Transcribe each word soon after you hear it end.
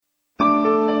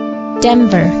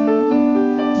Denver.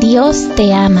 Dios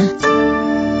te ama.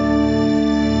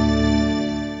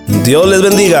 Dios les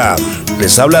bendiga.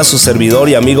 Les habla su servidor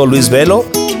y amigo Luis Velo,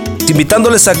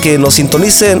 invitándoles a que nos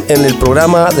sintonicen en el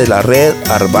programa de la Red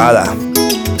Arvada.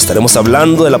 Estaremos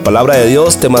hablando de la palabra de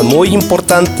Dios, temas muy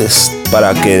importantes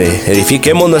para que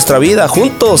edifiquemos nuestra vida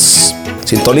juntos.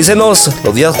 Sintonícenos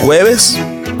los días jueves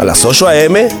a las 8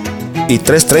 a.m. y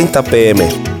 3:30 p.m.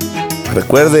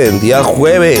 Recuerden, día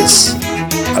jueves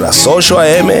a las 8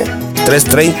 a.m.,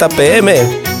 3:30 p.m.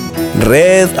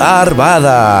 Red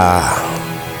Arvada.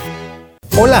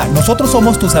 Hola, nosotros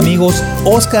somos tus amigos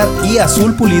Oscar y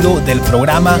Azul Pulido del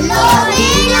programa Los Niños de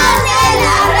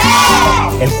la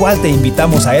Red, el cual te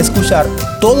invitamos a escuchar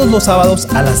todos los sábados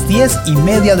a las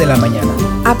 10:30 de la mañana.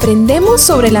 Aprendemos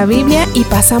sobre la Biblia y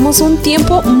pasamos un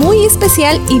tiempo muy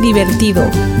especial y divertido.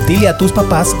 Dile a tus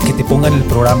papás que te pongan el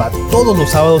programa todos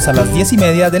los sábados a las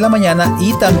 10:30 de la mañana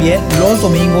y también los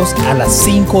domingos a las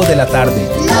 5 de la tarde.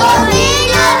 Los Niños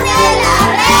de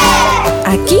la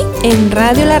Red. Aquí en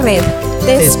Radio La Red.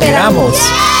 ¡Te esperamos!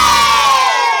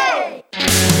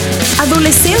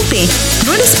 Adolescente,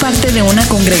 ¿no eres parte de una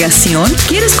congregación?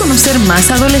 ¿Quieres conocer más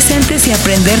adolescentes y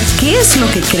aprender qué es lo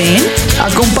que creen?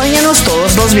 Acompáñanos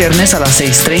todos los viernes a las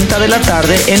 6:30 de la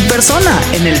tarde en persona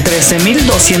en el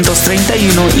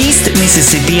 13231 East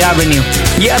Mississippi Avenue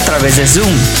y a través de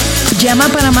Zoom. Llama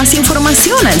para más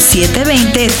información al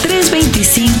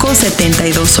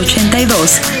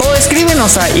 720-325-7282 o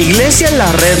escríbenos a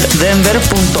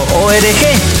iglesialareddenver.org.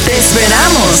 ¡Te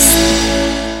esperamos!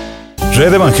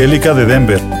 Red Evangélica de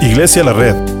Denver, Iglesia La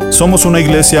Red. Somos una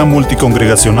iglesia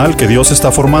multicongregacional que Dios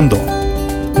está formando.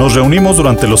 Nos reunimos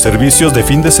durante los servicios de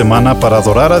fin de semana para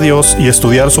adorar a Dios y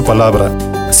estudiar su palabra.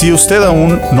 Si usted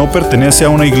aún no pertenece a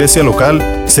una iglesia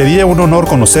local, sería un honor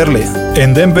conocerle.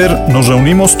 En Denver nos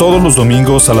reunimos todos los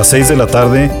domingos a las 6 de la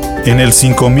tarde en el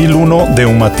 5001 de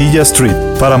Umatilla Street.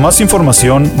 Para más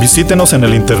información, visítenos en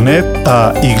el internet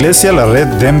a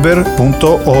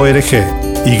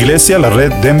iglesialareddenver.org.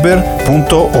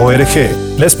 iglesialareddenver.org.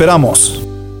 ¡Le esperamos!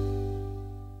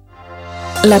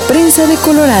 La Prensa de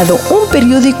Colorado, un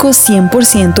periódico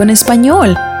 100% en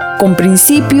español, con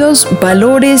principios,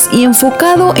 valores y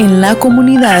enfocado en la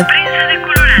comunidad.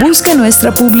 Busca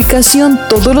nuestra publicación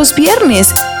todos los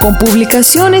viernes, con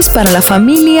publicaciones para la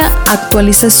familia,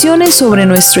 actualizaciones sobre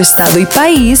nuestro estado y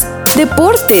país,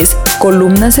 deportes,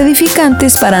 columnas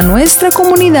edificantes para nuestra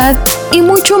comunidad y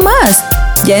mucho más.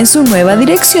 Ya en su nueva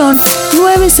dirección,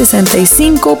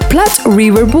 965 Platte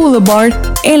River Boulevard,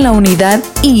 en la unidad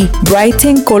I,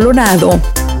 Brighton, Colorado.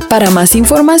 Para más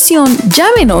información,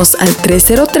 llámenos al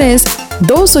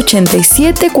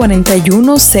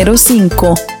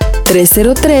 303-287-4105.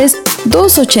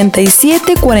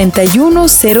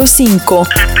 303-287-4105.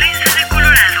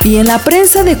 Y en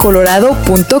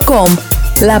laprensadecolorado.com.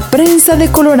 La Prensa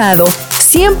de Colorado,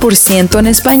 100% en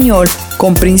español,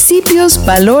 con principios,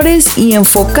 valores y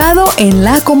enfocado en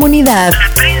la comunidad.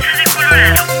 La Prensa de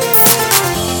Colorado.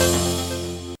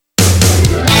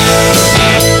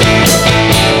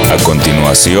 A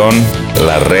continuación,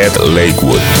 la Red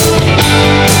Lakewood.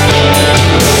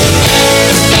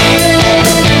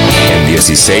 En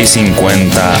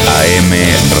 1650 AM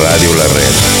Radio La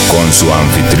Red, con su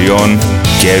anfitrión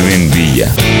Kevin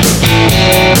Villa.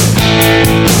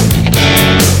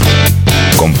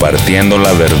 Compartiendo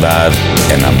la verdad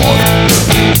en amor.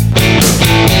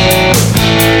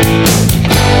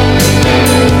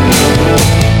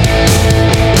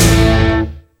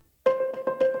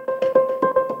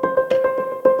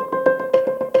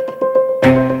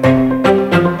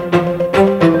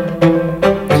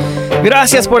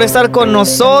 Gracias por estar con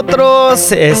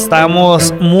nosotros.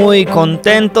 Estamos muy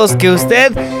contentos que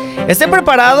usted esté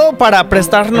preparado para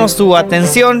prestarnos su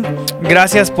atención.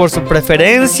 Gracias por su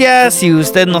preferencia. Si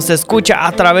usted nos escucha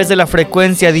a través de la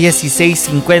frecuencia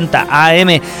 1650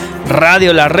 AM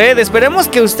Radio La Red, esperemos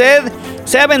que usted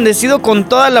sea bendecido con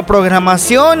toda la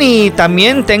programación y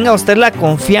también tenga usted la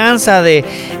confianza de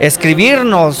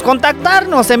escribirnos,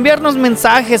 contactarnos, enviarnos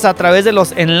mensajes a través de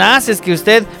los enlaces que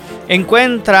usted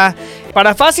encuentra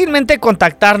para fácilmente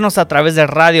contactarnos a través de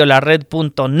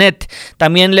radiolared.net.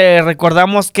 También le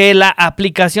recordamos que la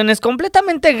aplicación es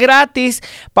completamente gratis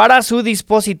para su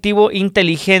dispositivo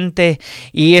inteligente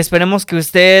y esperemos que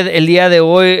usted el día de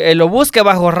hoy lo busque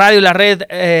bajo Radio La Red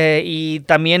y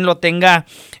también lo tenga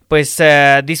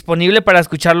disponible para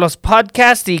escuchar los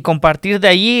podcasts y compartir de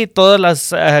allí todas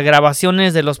las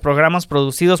grabaciones de los programas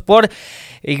producidos por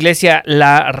Iglesia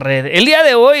La Red. El día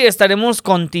de hoy estaremos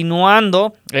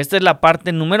continuando. Esta es la la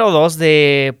parte número 2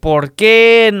 de por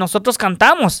qué nosotros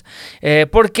cantamos.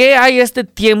 ¿Por qué hay este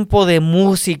tiempo de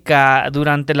música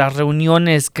durante las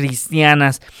reuniones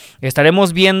cristianas?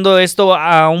 Estaremos viendo esto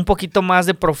a un poquito más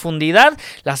de profundidad.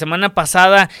 La semana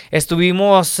pasada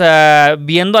estuvimos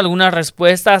viendo algunas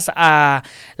respuestas a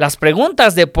las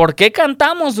preguntas de por qué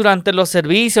cantamos durante los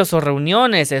servicios o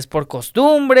reuniones. ¿Es por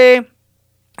costumbre?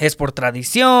 ¿Es por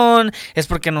tradición? ¿Es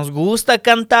porque nos gusta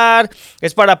cantar?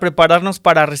 ¿Es para prepararnos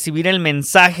para recibir el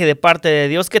mensaje de parte de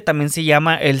Dios que también se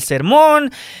llama el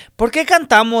sermón? ¿Por qué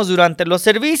cantamos durante los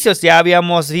servicios? Ya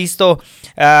habíamos visto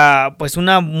pues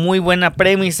una muy buena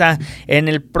premisa en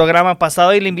el programa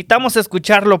pasado y le invitamos a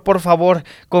escucharlo, por favor,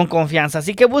 con confianza.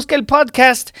 Así que busque el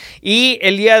podcast y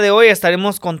el día de hoy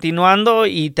estaremos continuando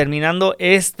y terminando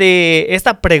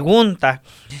esta pregunta.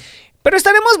 Pero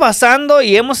estaremos basando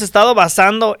y hemos estado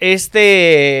basando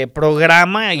este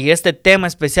programa y este tema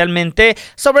especialmente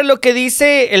sobre lo que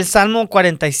dice el Salmo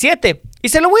 47. Y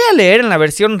se lo voy a leer en la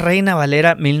versión Reina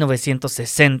Valera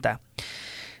 1960.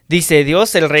 Dice: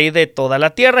 Dios, el Rey de toda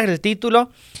la tierra, es el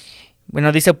título.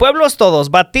 Bueno, dice: pueblos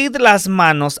todos, batid las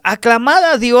manos, aclamad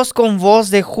a Dios con voz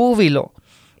de júbilo,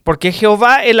 porque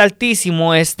Jehová el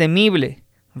Altísimo es temible,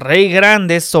 Rey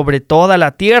grande sobre toda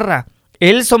la tierra.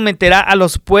 Él someterá a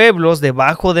los pueblos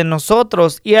debajo de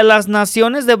nosotros y a las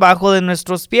naciones debajo de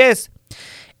nuestros pies.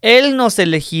 Él nos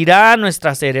elegirá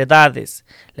nuestras heredades,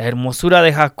 la hermosura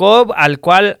de Jacob, al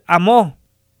cual amó.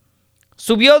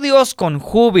 Subió Dios con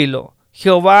júbilo,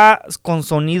 Jehová con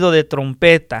sonido de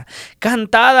trompeta.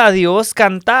 Cantad a Dios,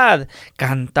 cantad,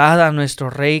 cantad a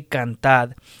nuestro Rey,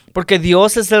 cantad. Porque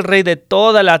Dios es el Rey de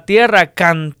toda la tierra,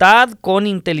 cantad con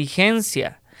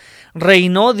inteligencia.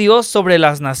 Reinó Dios sobre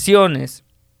las naciones,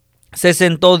 se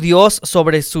sentó Dios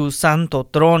sobre su santo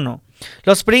trono.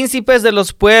 Los príncipes de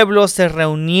los pueblos se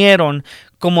reunieron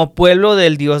como pueblo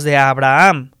del Dios de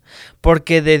Abraham,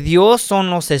 porque de Dios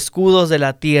son los escudos de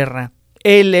la tierra.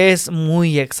 Él es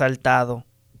muy exaltado.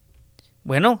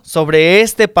 Bueno, sobre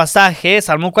este pasaje,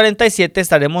 Salmo 47,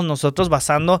 estaremos nosotros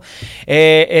basando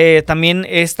también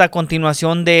esta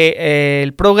continuación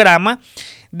del programa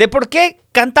de por qué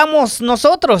cantamos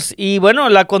nosotros. Y bueno,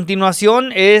 la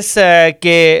continuación es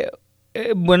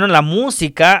la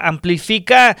música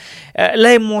amplifica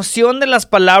la emoción de las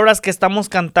palabras que estamos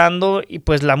cantando, y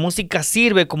pues la música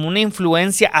sirve como una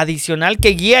influencia adicional que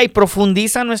guía y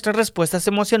profundiza nuestras respuestas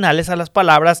emocionales a las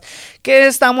palabras que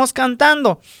estamos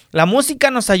cantando. La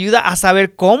música nos ayuda a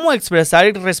saber cómo expresar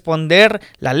y responder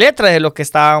la letra de lo que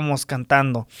estábamos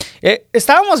cantando.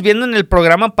 Estábamos viendo en el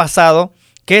programa pasado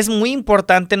que es muy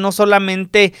importante no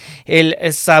solamente el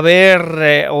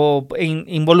saber o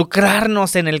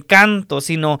involucrarnos en el canto,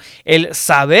 sino el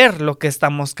saber lo que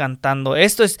estamos cantando.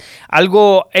 Esto es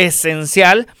algo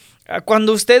esencial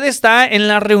cuando usted está en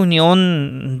la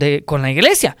reunión con la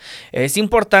iglesia. Es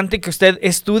importante que usted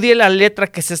estudie la letra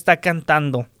que se está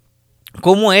cantando.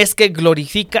 ¿Cómo es que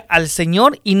glorifica al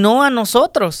Señor y no a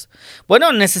nosotros?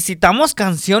 Bueno, necesitamos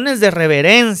canciones de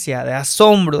reverencia, de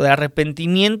asombro, de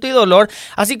arrepentimiento y dolor,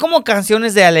 así como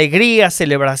canciones de alegría,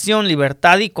 celebración,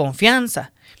 libertad y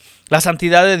confianza. La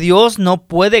santidad de Dios no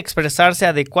puede expresarse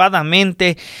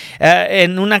adecuadamente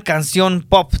en una canción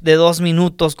pop de 2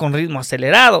 minutos con ritmo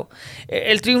acelerado.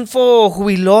 El triunfo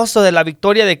jubiloso de la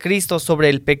victoria de Cristo sobre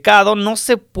el pecado no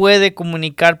se puede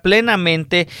comunicar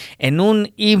plenamente en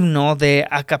un himno de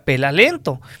a capela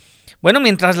lento. Bueno,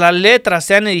 mientras las letras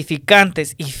sean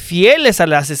edificantes y fieles a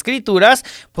las escrituras,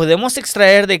 podemos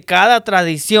extraer de cada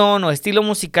tradición o estilo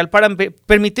musical para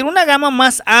permitir una gama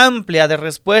más amplia de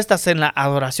respuestas en la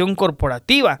adoración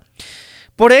corporativa.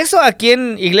 Por eso aquí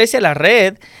en Iglesia La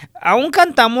Red aún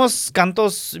cantamos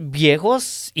cantos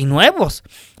viejos y nuevos,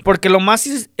 porque lo más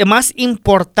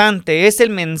importante es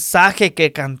el mensaje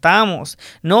que cantamos,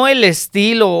 no el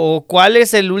estilo o cuál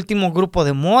es el último grupo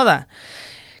de moda.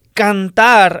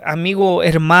 Cantar, amigo,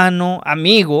 hermano,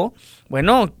 amigo,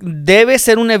 bueno, debe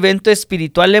ser un evento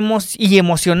espiritual y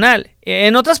emocional.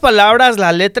 En otras palabras,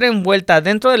 la letra envuelta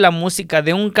dentro de la música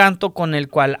de un canto con el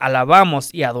cual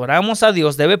alabamos y adoramos a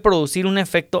Dios debe producir un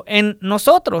efecto en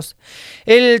nosotros.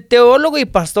 El teólogo y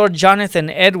pastor Jonathan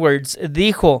Edwards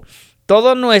dijo: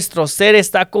 todo nuestro ser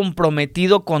está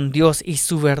comprometido con Dios y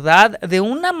su verdad de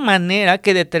una manera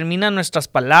que determina nuestras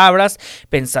palabras,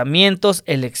 pensamientos,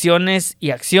 elecciones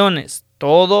y acciones.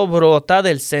 Todo brota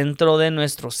del centro de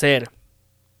nuestro ser.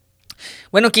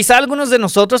 Bueno, quizá algunos de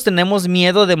nosotros tenemos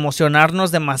miedo de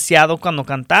emocionarnos demasiado cuando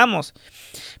cantamos,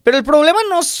 pero el problema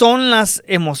no son las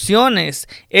emociones,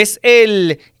 es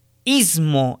el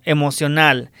ismo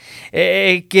emocional,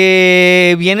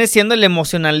 que viene siendo el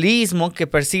emocionalismo que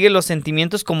persigue los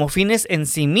sentimientos como fines en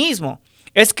sí mismo.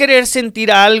 Es querer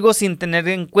sentir algo sin tener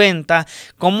en cuenta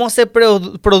cómo se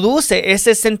produce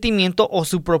ese sentimiento o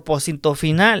su propósito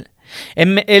final.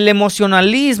 El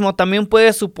emocionalismo también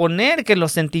puede suponer que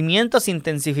los sentimientos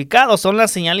intensificados son la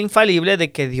señal infalible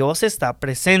de que Dios está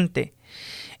presente.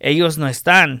 Ellos no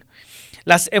están.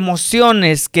 Las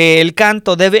emociones que el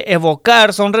canto debe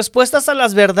evocar son respuestas a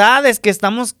las verdades que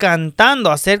estamos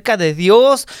cantando acerca de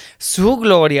Dios, su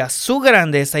gloria, su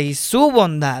grandeza y su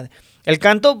bondad. El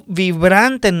canto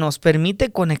vibrante nos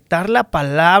permite conectar la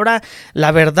palabra,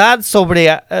 la verdad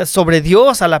sobre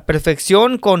Dios a la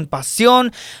perfección con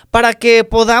pasión para que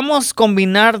podamos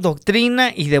combinar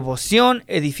doctrina y devoción,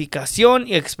 edificación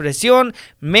y expresión,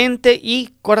 mente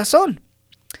y corazón.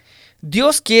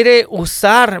 Dios quiere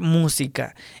usar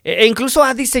música e incluso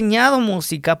ha diseñado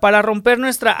música para romper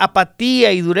nuestra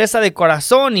apatía y dureza de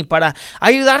corazón y para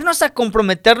ayudarnos a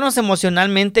comprometernos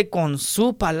emocionalmente con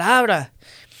su palabra.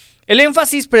 El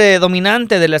énfasis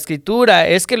predominante de la Escritura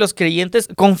es que los creyentes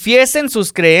confiesen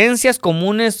sus creencias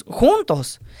comunes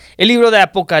juntos. El libro de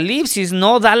Apocalipsis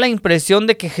no da la impresión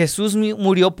de que Jesús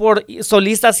murió por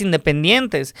solistas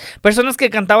independientes, personas que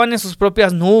cantaban en sus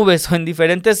propias nubes o en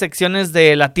diferentes secciones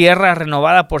de la tierra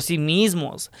renovada por sí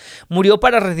mismos. Murió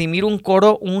para redimir un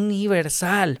coro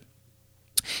universal.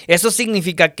 Eso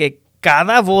significa que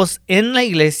cada voz en la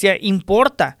iglesia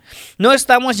importa. No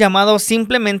estamos llamados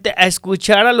simplemente a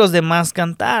escuchar a los demás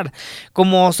cantar,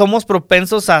 como somos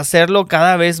propensos a hacerlo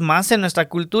cada vez más en nuestra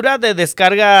cultura de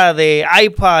descarga de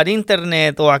iPad,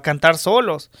 internet o a cantar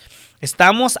solos.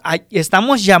 Estamos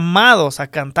llamados a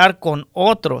cantar con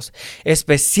otros,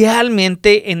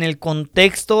 especialmente en el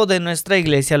contexto de nuestra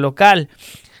iglesia local.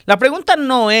 La pregunta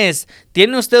no es,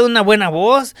 ¿tiene usted una buena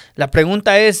voz? La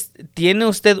pregunta es, ¿tiene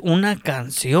usted una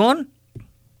canción?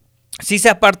 Si se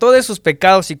apartó de sus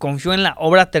pecados y confió en la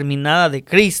obra terminada de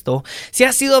Cristo, si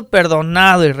ha sido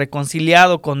perdonado y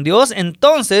reconciliado con Dios,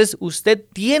 entonces usted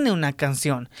tiene una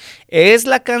canción. Es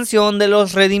la canción de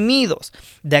los redimidos,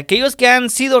 de aquellos que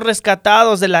han sido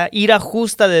rescatados de la ira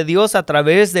justa de Dios a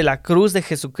través de la cruz de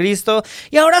Jesucristo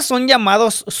y ahora son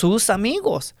llamados sus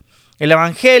amigos. El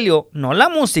Evangelio, no la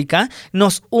música,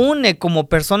 nos une como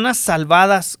personas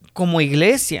salvadas como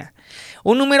iglesia.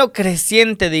 Un número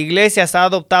creciente de iglesias ha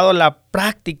adoptado la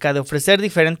práctica de ofrecer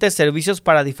diferentes servicios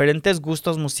para diferentes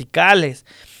gustos musicales.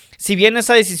 Si bien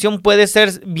esa decisión puede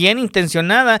ser bien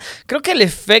intencionada, creo que el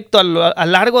efecto a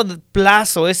largo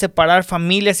plazo es separar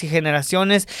familias y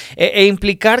generaciones e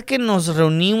implicar que nos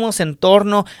reunimos en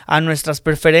torno a nuestras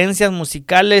preferencias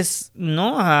musicales,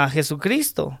 no a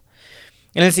Jesucristo.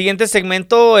 En el siguiente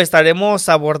segmento estaremos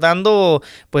abordando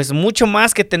pues mucho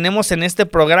más que tenemos en este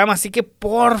programa, así que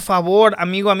por favor,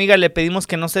 amigo, amiga, le pedimos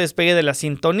que no se despegue de la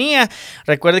sintonía.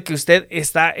 Recuerde que usted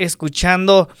está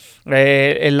escuchando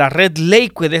la red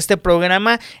Lakewood, este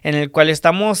programa en el cual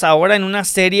estamos ahora en una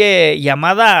serie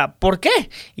llamada ¿Por qué?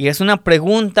 Y es una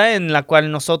pregunta en la cual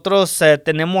nosotros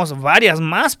tenemos varias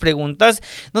más preguntas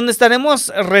donde estaremos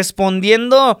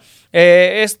respondiendo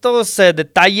estos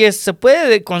detalles se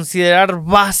puede considerar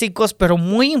básicos, pero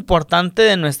muy importante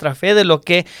de nuestra fe, de lo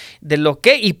que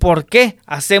y por qué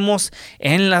hacemos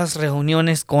en las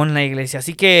reuniones con la iglesia.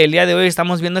 Así que el día de hoy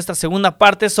estamos viendo esta segunda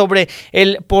parte sobre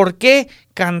el por qué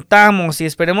cantamos y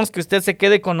esperemos que usted se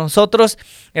quede con nosotros.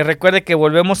 Recuerde que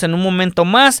volvemos en un momento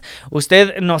más.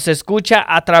 Usted nos escucha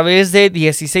a través de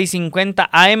 1650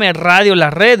 AM Radio La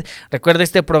Red. Recuerde,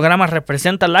 este programa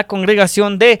representa la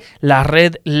congregación de la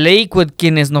Red Lakewood,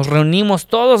 quienes nos reunimos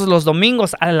todos los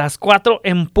domingos a las 4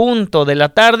 en punto de la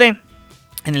tarde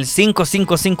en el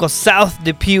 555 South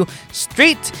Depew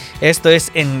Street. Esto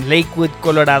es en Lakewood,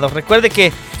 Colorado. Recuerde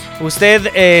que usted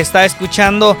está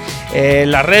escuchando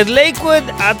la red Lakewood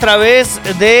a través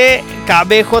de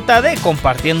KBJD,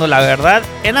 compartiendo la verdad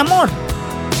en amor.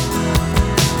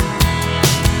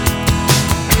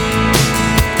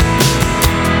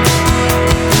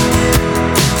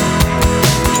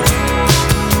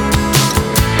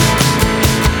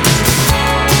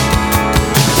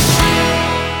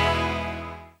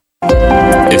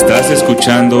 Estás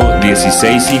escuchando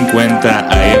 1650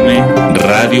 AM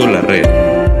Radio La Red,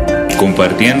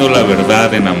 compartiendo la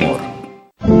verdad en amor.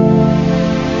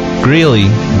 Really,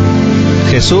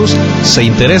 Jesús se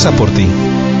interesa por ti.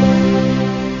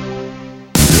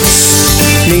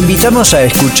 Le invitamos a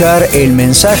escuchar el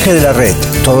mensaje de la red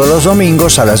todos los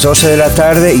domingos a las 12 de la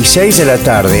tarde y 6 de la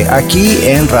tarde aquí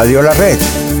en Radio La Red.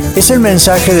 Es el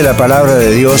mensaje de la palabra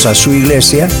de Dios a su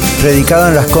iglesia, predicado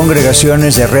en las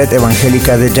congregaciones de Red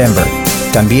Evangélica de Denver.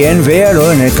 También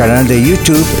véalo en el canal de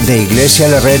YouTube de Iglesia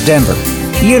La Red Denver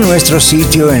y en nuestro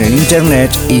sitio en el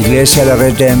internet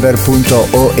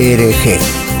iglesialareddenver.org.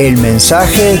 El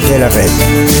mensaje de la red.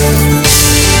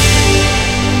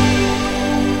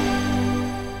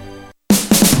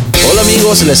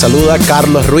 amigos? Les saluda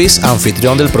Carlos Ruiz,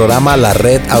 anfitrión del programa La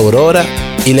Red Aurora,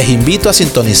 y les invito a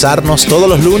sintonizarnos todos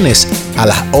los lunes a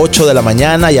las 8 de la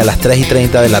mañana y a las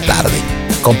 3:30 de la tarde.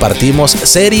 Compartimos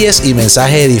series y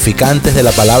mensajes edificantes de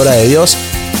la palabra de Dios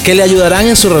que le ayudarán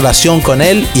en su relación con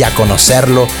Él y a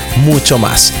conocerlo mucho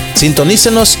más.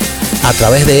 Sintonícenos a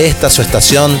través de esta su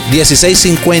estación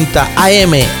 1650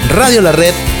 AM Radio La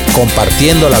Red,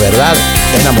 compartiendo la verdad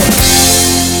en amor.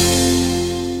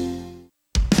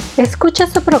 Escucha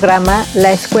su programa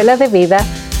La Escuela de Vida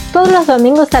todos los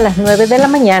domingos a las 9 de la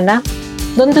mañana,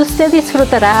 donde usted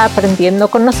disfrutará aprendiendo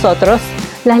con nosotros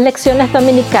las lecciones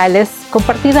dominicales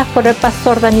compartidas por el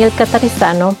pastor Daniel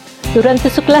Catarizano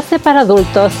durante su clase para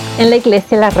adultos en la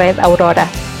Iglesia La Red Aurora.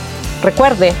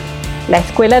 Recuerde, La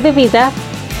Escuela de Vida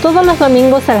todos los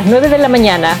domingos a las 9 de la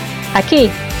mañana, aquí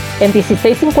en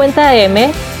 1650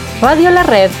 AM Radio La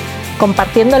Red,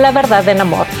 compartiendo la verdad en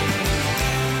amor.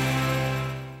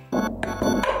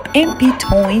 MP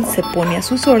Towing se pone a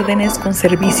sus órdenes con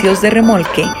servicios de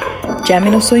remolque.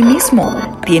 Llámenos hoy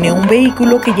mismo. ¿Tiene un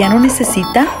vehículo que ya no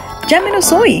necesita?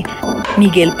 Llámenos hoy.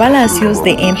 Miguel Palacios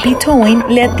de MP Towing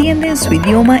le atiende en su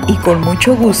idioma y con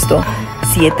mucho gusto.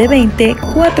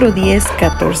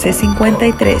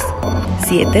 720-410-1453.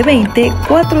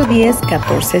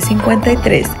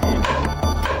 720-410-1453.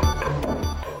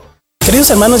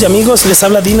 Queridos hermanos y amigos, les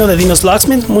habla Dino de Dino's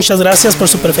Locksmith. Muchas gracias por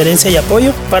su preferencia y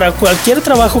apoyo. Para cualquier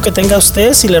trabajo que tenga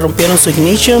usted, si le rompieron su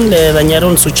ignition, le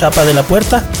dañaron su chapa de la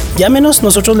puerta, llámenos,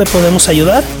 nosotros le podemos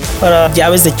ayudar. Para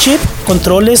llaves de chip,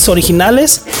 controles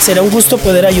originales, será un gusto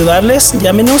poder ayudarles.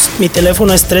 Llámenos, mi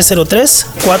teléfono es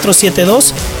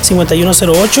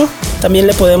 303-472-5108. También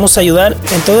le podemos ayudar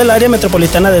en todo el área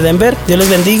metropolitana de Denver. Dios les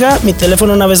bendiga. Mi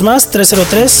teléfono una vez más,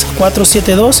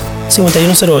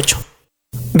 303-472-5108.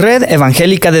 Red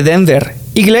Evangélica de Denver,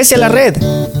 Iglesia La Red.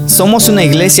 Somos una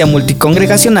iglesia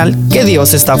multicongregacional que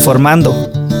Dios está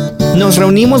formando. Nos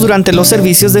reunimos durante los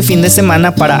servicios de fin de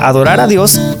semana para adorar a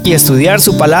Dios y estudiar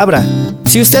su palabra.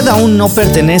 Si usted aún no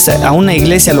pertenece a una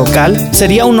iglesia local,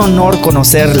 sería un honor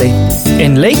conocerle.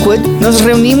 En Lakewood nos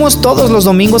reunimos todos los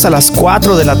domingos a las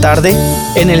 4 de la tarde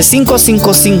en el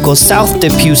 555 South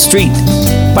Depew Street.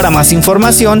 Para más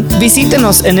información,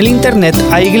 visítenos en el internet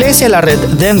a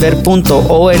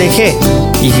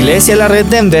iglesialareddenver.org.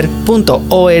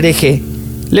 iglesialareddenver.org.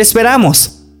 ¡Le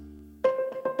esperamos!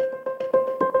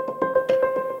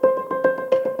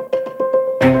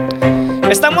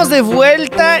 Estamos de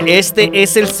vuelta. Este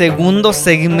es el segundo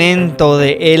segmento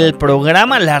del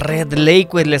programa La Red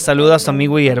Lakewood. Les saluda a su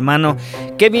amigo y hermano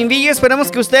Kevin Villa. Esperamos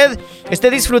que usted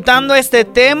esté disfrutando este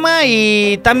tema,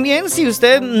 y también si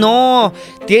usted no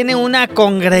tiene una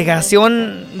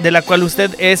congregación de la cual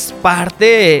usted es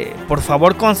parte, por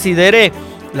favor considere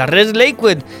La Red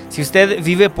Lakewood. Si usted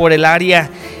vive por el área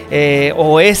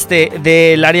oeste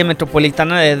del área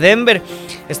metropolitana de Denver,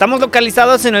 estamos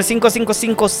localizados en el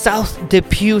 555 South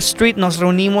Depew Street. Nos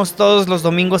reunimos todos los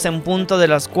domingos en punto de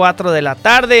las 4 de la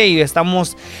tarde y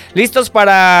estamos listos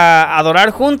para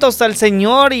adorar juntos al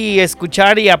Señor y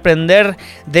escuchar y aprender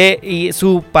de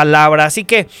su palabra. Así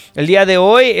que el día de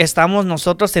hoy estamos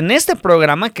nosotros en este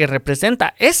programa que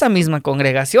representa esa misma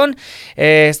congregación.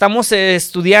 Estamos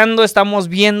estudiando, estamos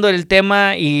viendo el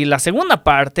tema y la segunda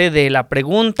parte de la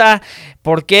pregunta: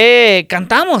 ¿por qué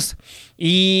cantamos?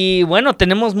 Y bueno,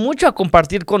 tenemos mucho a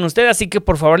compartir con usted, así que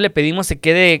por favor le pedimos se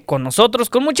quede con nosotros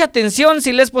con mucha atención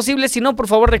si le es posible. Si no, por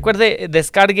favor recuerde,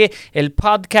 descargue el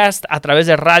podcast a través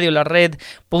de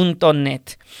radiolared.net.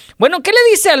 Bueno, ¿qué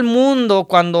le dice al mundo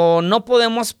cuando no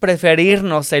podemos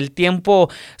preferirnos el tiempo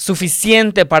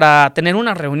suficiente para tener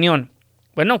una reunión?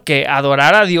 Bueno, que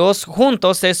adorar a Dios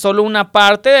juntos es solo una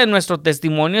parte de nuestro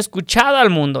testimonio escuchado al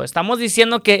mundo. Estamos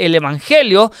diciendo que el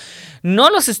evangelio, no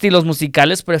los estilos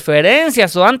musicales,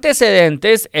 preferencias o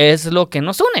antecedentes, es lo que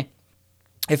nos une.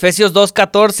 Efesios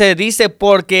 2:14 dice: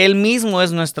 porque Él mismo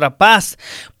es nuestra paz,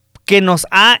 que nos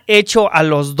ha hecho a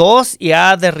los dos y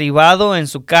ha derribado en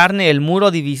su carne el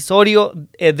muro divisorio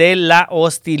de la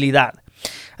hostilidad.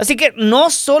 Así que no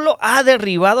solo ha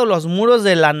derribado los muros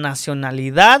de la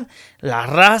nacionalidad, la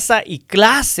raza y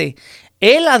clase,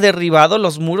 Él ha derribado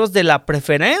los muros de la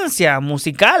preferencia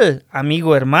musical,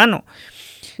 amigo hermano.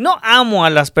 No amo a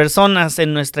las personas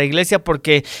en nuestra iglesia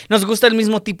porque nos gusta el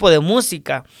mismo tipo de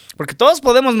música, porque todos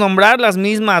podemos nombrar las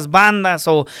mismas bandas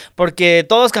o porque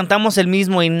todos cantamos el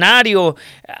mismo himnario.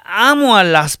 Amo a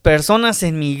las personas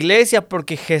en mi iglesia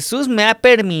porque Jesús me ha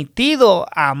permitido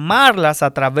amarlas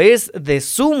a través de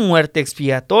su muerte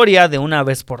expiatoria de una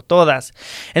vez por todas.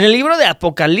 En el libro de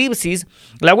Apocalipsis,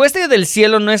 la hueste del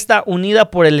cielo no está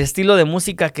unida por el estilo de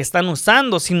música que están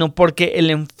usando, sino porque el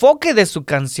enfoque de su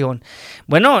canción.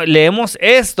 Bueno, Bueno, leemos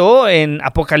esto en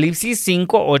Apocalipsis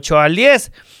 5, 8 al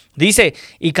 10. Dice,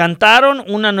 y cantaron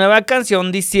una nueva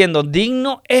canción diciendo,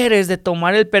 digno eres de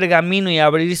tomar el pergamino y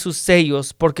abrir sus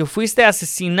sellos, porque fuiste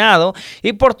asesinado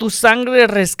y por tu sangre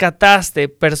rescataste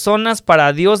personas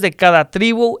para Dios de cada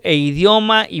tribu e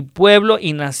idioma y pueblo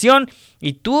y nación,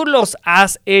 y tú los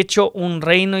has hecho un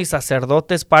reino y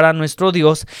sacerdotes para nuestro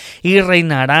Dios, y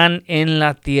reinarán en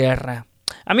la tierra.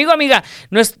 Amigo, amiga,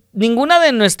 ninguna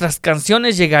de nuestras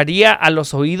canciones llegaría a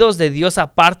los oídos de Dios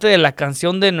aparte de la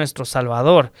canción de nuestro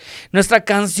Salvador. Nuestra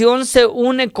canción se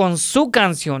une con su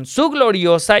canción, su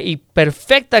gloriosa y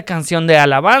perfecta canción de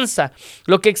alabanza.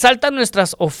 Lo que exalta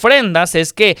nuestras ofrendas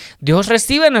es que Dios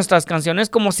recibe nuestras canciones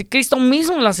como si Cristo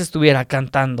mismo las estuviera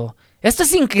cantando. Esto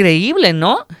es increíble,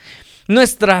 ¿no?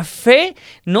 Nuestra fe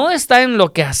no está en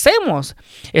lo que hacemos,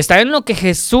 está en lo que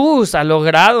Jesús ha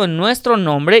logrado en nuestro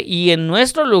nombre y en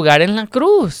nuestro lugar en la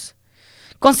cruz.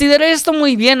 Considere esto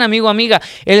muy bien, amigo, amiga.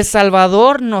 El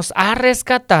Salvador nos ha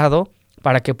rescatado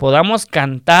para que podamos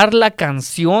cantar la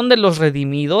canción de los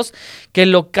redimidos, que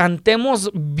lo cantemos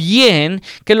bien,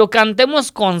 que lo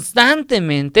cantemos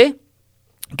constantemente,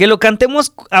 que lo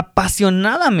cantemos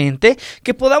apasionadamente,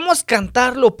 que podamos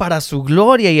cantarlo para su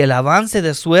gloria y el avance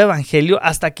de su evangelio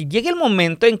hasta que llegue el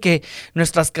momento en que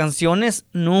nuestras canciones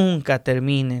nunca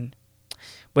terminen.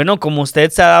 Bueno, como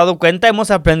usted se ha dado cuenta, hemos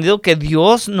aprendido que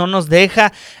Dios no nos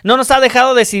ha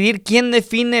dejado decidir quién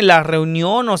define la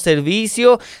reunión o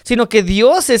servicio, sino que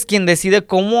Dios es quien decide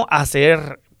cómo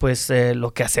hacer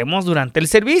lo que hacemos durante el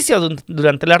servicio,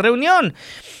 durante la reunión.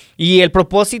 Y el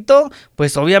propósito,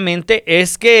 pues obviamente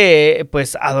es que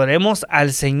adoremos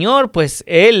al Señor, pues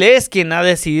Él es quien ha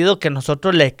decidido que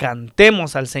nosotros le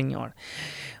cantemos al Señor.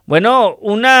 Bueno,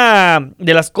 una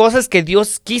de las cosas que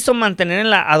Dios quiso mantener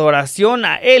en la adoración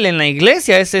a Él en la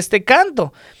iglesia es este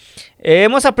canto.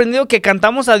 Hemos aprendido que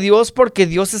cantamos a Dios porque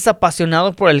Dios es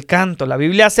apasionado por el canto. La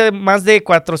Biblia hace más de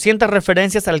 400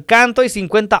 referencias al canto y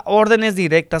 50 órdenes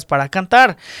directas para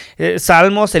cantar.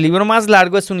 Salmos, el libro más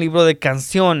largo, es un libro de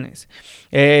canciones.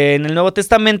 En el Nuevo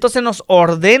Testamento se nos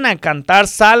ordena cantar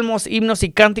salmos, himnos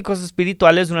y cánticos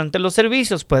espirituales durante los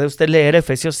servicios. Puede usted leer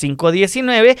Efesios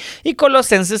 5:19 y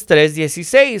Colosenses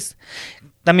 3:16.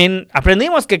 También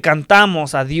aprendimos que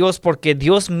cantamos a Dios porque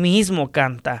Dios mismo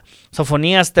canta.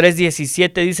 Sofonías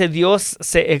 3:17 dice, Dios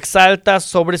se exalta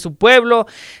sobre su pueblo,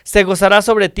 se gozará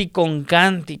sobre ti con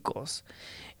cánticos.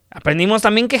 Aprendimos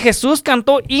también que Jesús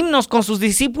cantó himnos con sus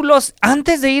discípulos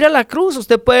antes de ir a la cruz.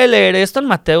 Usted puede leer esto en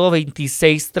Mateo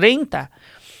 26:30.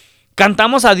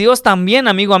 Cantamos a Dios también,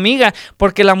 amigo, amiga,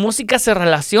 porque la música se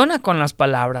relaciona con las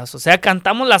palabras. O sea,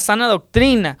 cantamos la sana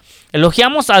doctrina,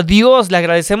 elogiamos a Dios, le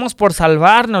agradecemos por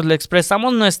salvarnos, le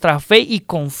expresamos nuestra fe y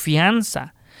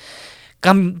confianza.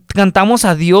 Cantamos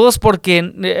a Dios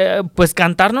porque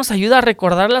cantar nos ayuda a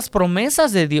recordar las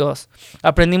promesas de Dios.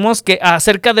 Aprendimos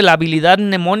acerca de la habilidad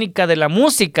mnemónica de la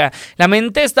música. La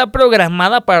mente está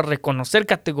programada para reconocer,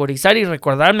 categorizar y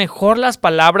recordar mejor las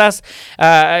palabras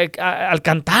al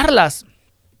cantarlas.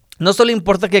 No solo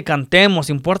importa que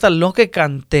cantemos, importa lo que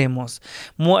cantemos.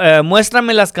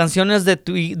 Muéstrame las canciones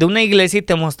de una iglesia y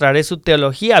te mostraré su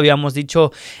teología, habíamos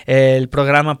dicho el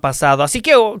programa pasado. Así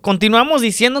que continuamos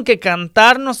diciendo que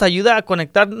cantar nos ayuda a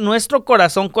conectar nuestro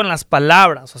corazón con las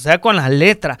palabras, o sea, con la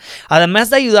letra.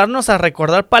 Además de ayudarnos a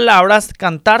recordar palabras,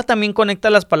 cantar también conecta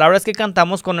las palabras que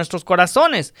cantamos con nuestros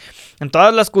corazones. En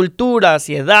todas las culturas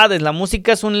y edades, la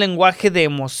música es un lenguaje de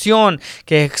emoción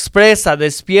que expresa,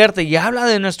 despierta y habla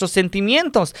de nuestros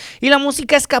sentimientos, y la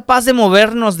música es capaz de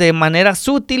movernos de manera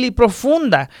sutil y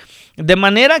profunda, de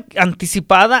manera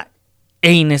anticipada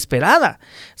e inesperada.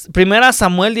 1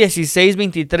 Samuel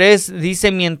 16:23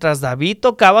 dice, mientras David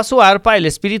tocaba su arpa, el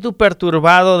espíritu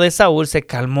perturbado de Saúl se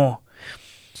calmó.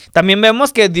 También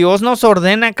vemos que Dios nos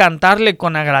ordena cantarle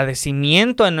con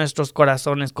agradecimiento en nuestros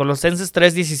corazones. Colosenses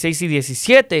 3:16 y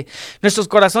 17. Nuestros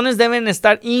corazones deben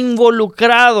estar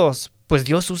involucrados, pues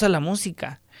Dios usa la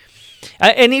música.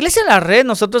 En Iglesia La Red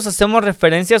nosotros hacemos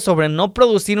referencia sobre no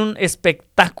producir un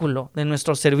espectáculo de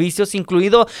nuestros servicios,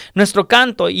 incluido nuestro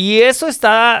canto, y eso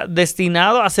está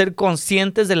destinado a ser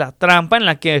conscientes de la trampa en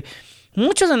la que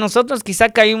muchos de nosotros quizá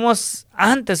caímos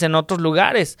antes en otros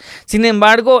lugares. Sin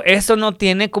embargo, eso no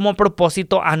tiene como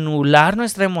propósito anular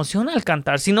nuestra emoción al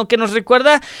cantar, sino que nos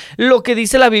recuerda lo que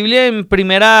dice la Biblia en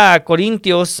 1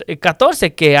 Corintios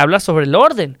 14, que habla sobre el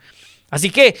orden. Así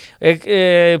que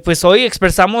hoy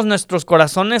expresamos nuestros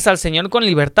corazones al Señor con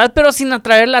libertad, pero sin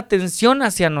atraer la atención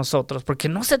hacia nosotros, porque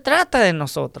no se trata de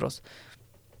nosotros.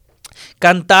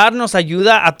 Cantar nos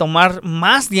ayuda a tomar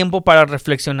más tiempo para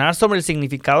reflexionar sobre el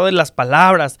significado de las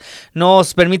palabras.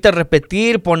 Nos permite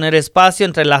repetir, poner espacio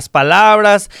entre las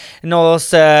palabras.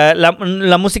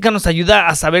 La música nos ayuda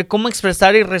a saber cómo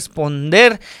expresar y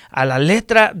responder a la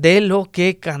letra de lo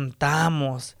que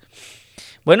cantamos.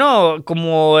 Bueno,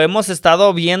 como hemos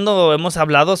estado viendo, hemos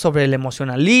hablado sobre el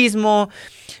emocionalismo,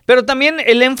 pero también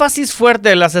el énfasis fuerte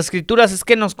de las escrituras es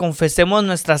que nos confesemos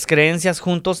nuestras creencias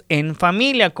juntos en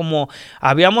familia, como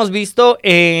habíamos visto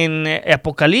en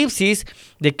Apocalipsis,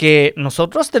 de que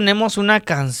nosotros tenemos una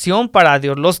canción para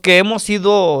Dios, los que hemos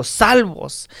sido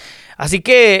salvos. Así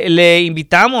que le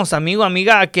invitamos, amigo,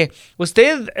 amiga, a que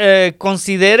usted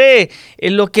considere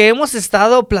lo que hemos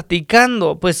estado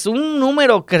platicando. Pues un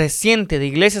número creciente de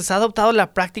iglesias ha adoptado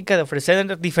la práctica de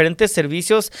ofrecer diferentes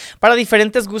servicios para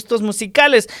diferentes gustos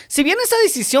musicales. Si bien esa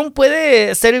decisión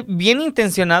puede ser bien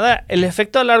intencionada, el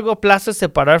efecto a largo plazo es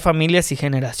separar familias y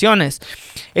generaciones.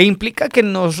 E implica que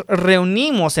nos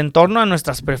reunimos en torno a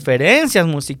nuestras preferencias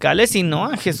musicales y no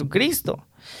a Jesucristo.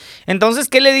 Entonces,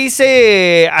 ¿qué le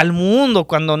dice al mundo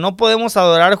cuando no podemos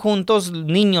adorar juntos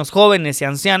niños, jóvenes y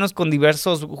ancianos con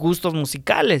diversos gustos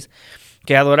musicales?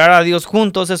 Que adorar a Dios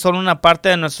juntos es solo una parte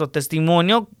de nuestro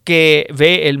testimonio que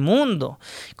ve el mundo.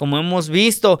 Como hemos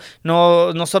visto,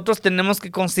 nosotros tenemos que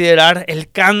considerar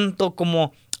el canto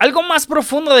como algo más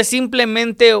profundo de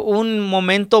simplemente un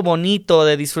momento bonito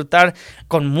de disfrutar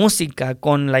con música,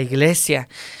 con la iglesia.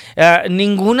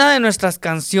 Ninguna de nuestras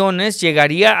canciones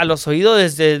llegaría a los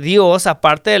oídos de Dios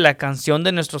aparte de la canción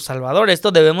de nuestro Salvador. Esto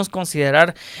debemos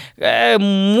considerar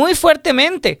muy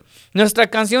fuertemente. Nuestra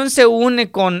canción se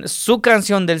une con su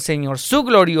canción del Señor, su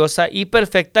gloriosa y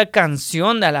perfecta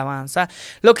canción de alabanza.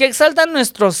 Lo que exalta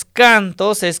nuestros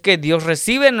cantos es que Dios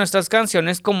recibe nuestras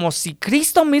canciones como si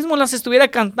Cristo mismo las estuviera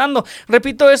cantando.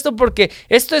 Repito esto porque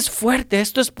esto es fuerte,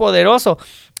 esto es poderoso.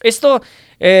 Esto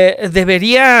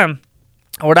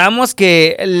oramos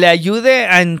que le ayude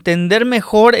a entender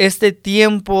mejor este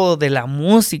tiempo de la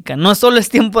música. No solo es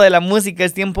tiempo de la música,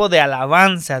 es tiempo de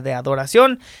alabanza, de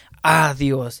adoración a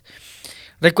Dios.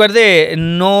 Recuerde,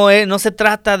 no se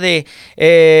trata de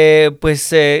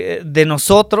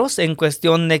nosotros en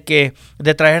cuestión de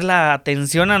traer la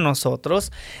atención a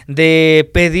nosotros, de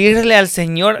pedirle al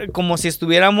Señor como si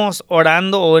estuviéramos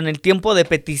orando o en el tiempo de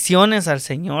peticiones al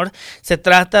Señor. Se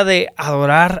trata de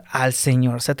adorar al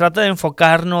Señor, se trata de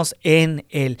enfocarnos en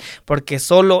Él, porque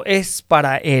solo es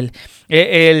para Él.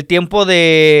 El tiempo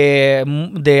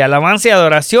de alabanza y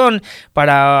adoración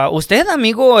para usted,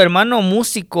 amigo, hermano,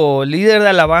 músico, líder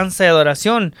de alabanza y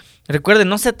adoración. Recuerde,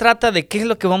 no se trata de qué es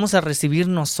lo que vamos a recibir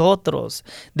nosotros.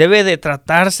 Debe de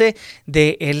tratarse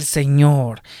de el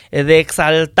Señor, de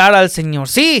exaltar al Señor.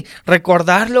 Sí,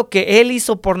 recordar lo que Él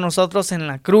hizo por nosotros en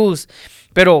la cruz.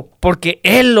 Pero porque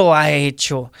Él lo ha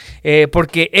hecho,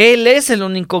 porque Él es el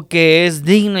único que es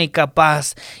digno y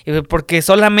capaz, porque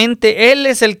solamente Él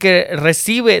es el que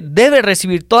debe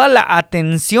recibir toda la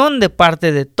atención de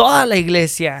parte de toda la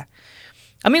iglesia.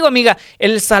 Amigo, amiga,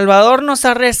 el Salvador nos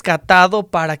ha rescatado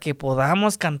para que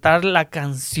podamos cantar la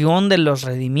canción de los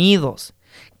redimidos.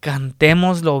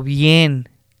 Cantémoslo bien,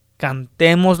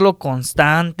 cantémoslo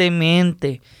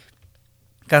constantemente.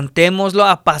 Cantémoslo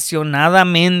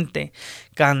apasionadamente,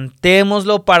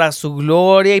 cantémoslo para su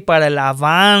gloria y para el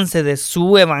avance de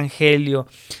su evangelio,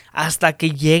 hasta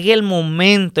que llegue el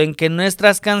momento en que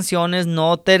nuestras canciones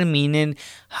no terminen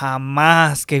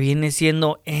jamás, que viene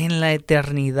siendo en la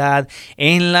eternidad,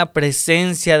 en la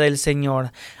presencia del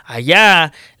Señor.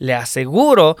 Allá le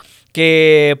aseguro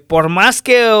que por más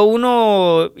que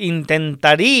uno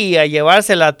intentaría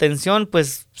llevarse la atención,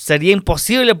 pues sería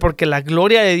imposible, porque la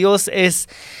gloria de Dios es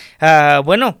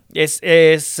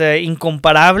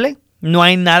incomparable. No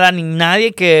hay nada ni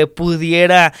nadie que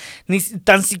pudiera ni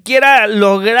tan siquiera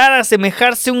lograr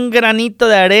asemejarse un granito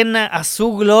de arena a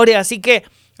su gloria. Así que,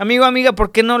 amigo, amiga,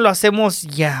 ¿por qué no lo hacemos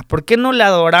ya? ¿Por qué no le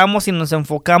adoramos y nos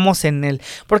enfocamos en Él?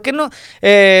 ¿Por qué no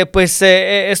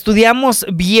estudiamos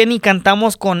bien y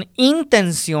cantamos con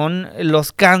intención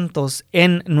los cantos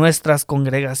en nuestras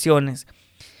congregaciones?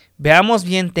 Veamos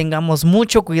bien, tengamos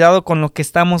mucho cuidado con lo que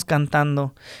estamos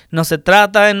cantando. No se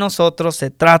trata de nosotros,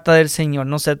 se trata del Señor.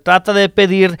 No se trata de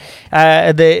pedir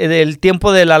del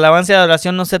tiempo de la alabanza y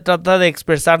adoración. No se trata de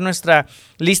expresar nuestra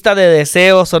lista de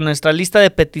deseos o nuestra lista de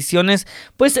peticiones.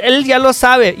 Pues Él ya lo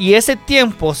sabe y ese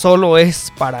tiempo solo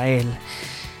es para Él.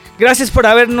 Gracias por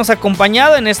habernos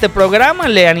acompañado en este programa.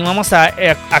 Le animamos a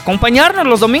acompañarnos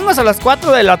los domingos a las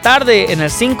 4 de la tarde en el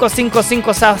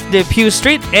 555 South de Pew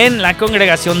Street en la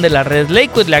congregación de la Red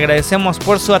Lakewood. Le agradecemos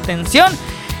por su atención.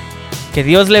 Que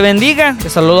Dios le bendiga. Le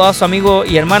saludo a su amigo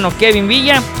y hermano Kevin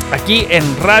Villa. aquí en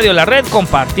Radio La Red,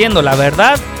 compartiendo la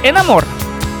verdad en amor.